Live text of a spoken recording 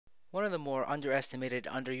One of the more underestimated,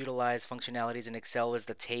 underutilized functionalities in Excel is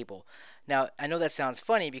the table. Now, I know that sounds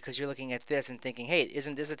funny because you're looking at this and thinking, hey,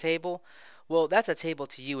 isn't this a table? Well, that's a table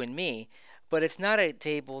to you and me, but it's not a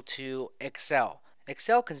table to Excel.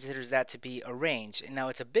 Excel considers that to be a range. And now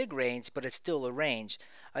it's a big range, but it's still a range.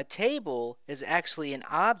 A table is actually an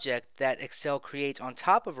object that Excel creates on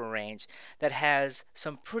top of a range that has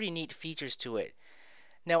some pretty neat features to it.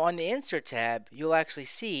 Now, on the Insert tab, you'll actually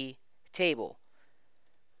see Table.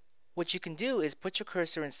 What you can do is put your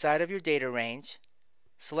cursor inside of your data range,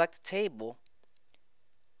 select Table,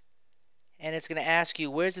 and it's going to ask you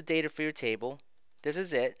where's the data for your table. This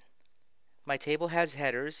is it. My table has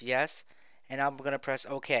headers, yes, and I'm going to press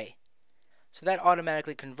OK. So that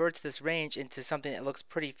automatically converts this range into something that looks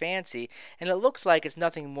pretty fancy, and it looks like it's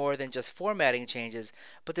nothing more than just formatting changes,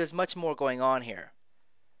 but there's much more going on here.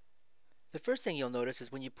 The first thing you'll notice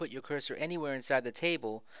is when you put your cursor anywhere inside the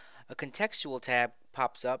table, a contextual tab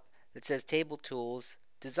pops up that says Table Tools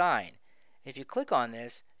Design. If you click on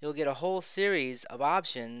this, you'll get a whole series of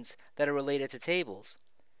options that are related to tables.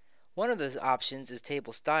 One of the options is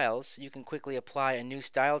Table Styles. You can quickly apply a new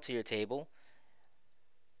style to your table,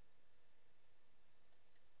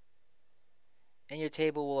 and your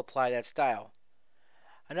table will apply that style.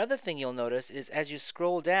 Another thing you'll notice is as you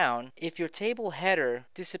scroll down, if your table header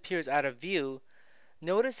disappears out of view,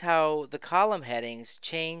 notice how the column headings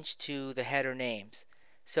change to the header names.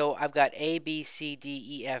 So I've got A, B, C, D,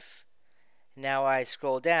 E, F. Now I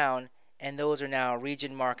scroll down, and those are now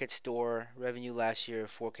region, market, store, revenue last year,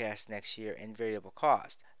 forecast next year, and variable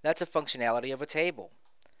cost. That's a functionality of a table.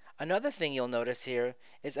 Another thing you'll notice here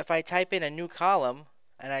is if I type in a new column,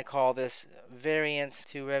 and I call this variance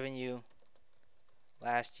to revenue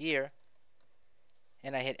last year,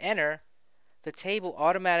 and I hit enter, the table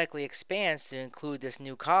automatically expands to include this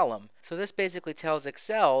new column. So this basically tells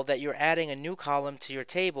Excel that you're adding a new column to your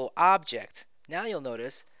table object. Now you'll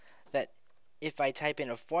notice that if I type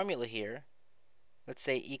in a formula here, let's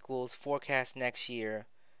say equals forecast next year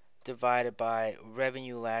divided by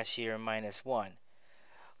revenue last year minus 1.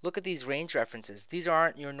 Look at these range references. These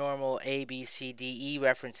aren't your normal A, B, C, D, E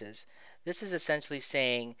references. This is essentially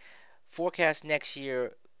saying forecast next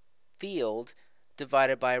year field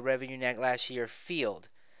divided by revenue last year field.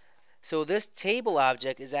 So this table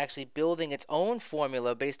object is actually building its own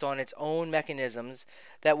formula based on its own mechanisms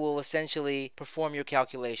that will essentially perform your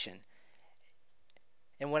calculation.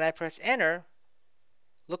 And when I press enter,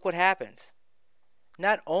 look what happens.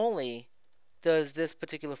 Not only does this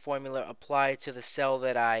particular formula apply to the cell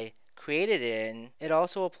that I created it in, it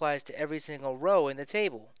also applies to every single row in the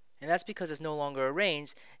table. And that's because it's no longer a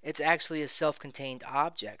range, it's actually a self-contained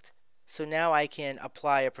object. So now I can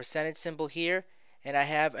apply a percentage symbol here, and I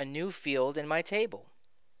have a new field in my table.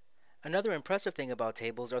 Another impressive thing about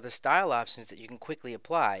tables are the style options that you can quickly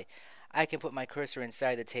apply. I can put my cursor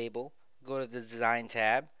inside the table, go to the Design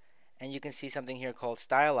tab, and you can see something here called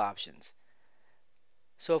Style Options.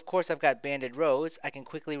 So of course I've got banded rows. I can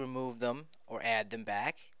quickly remove them or add them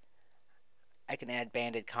back. I can add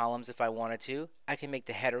banded columns if I wanted to. I can make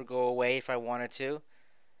the header go away if I wanted to.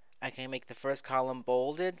 I can make the first column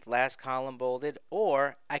bolded, last column bolded,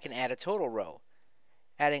 or I can add a total row.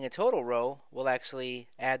 Adding a total row will actually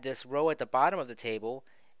add this row at the bottom of the table,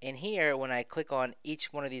 and here when I click on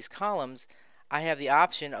each one of these columns, I have the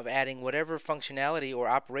option of adding whatever functionality or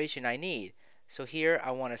operation I need. So here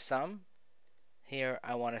I want a sum, here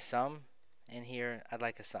I want a sum, and here I'd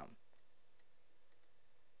like a sum.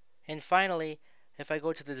 And finally, if I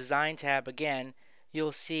go to the Design tab again,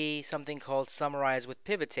 you'll see something called Summarize with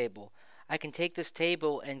Pivot Table. I can take this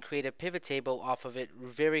table and create a pivot table off of it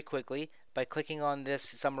very quickly by clicking on this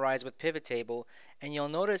Summarize with Pivot Table, and you'll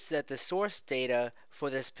notice that the source data for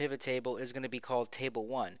this pivot table is going to be called Table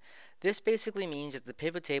 1. This basically means that the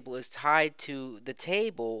pivot table is tied to the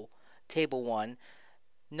table, Table 1,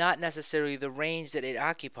 not necessarily the range that it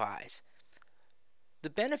occupies. The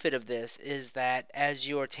benefit of this is that as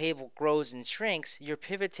your table grows and shrinks, your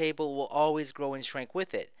pivot table will always grow and shrink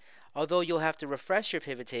with it. Although you'll have to refresh your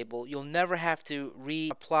pivot table, you'll never have to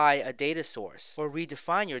reapply a data source or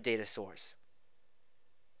redefine your data source.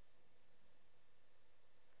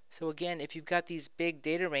 So again, if you've got these big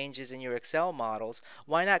data ranges in your Excel models,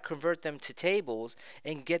 why not convert them to tables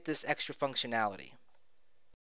and get this extra functionality?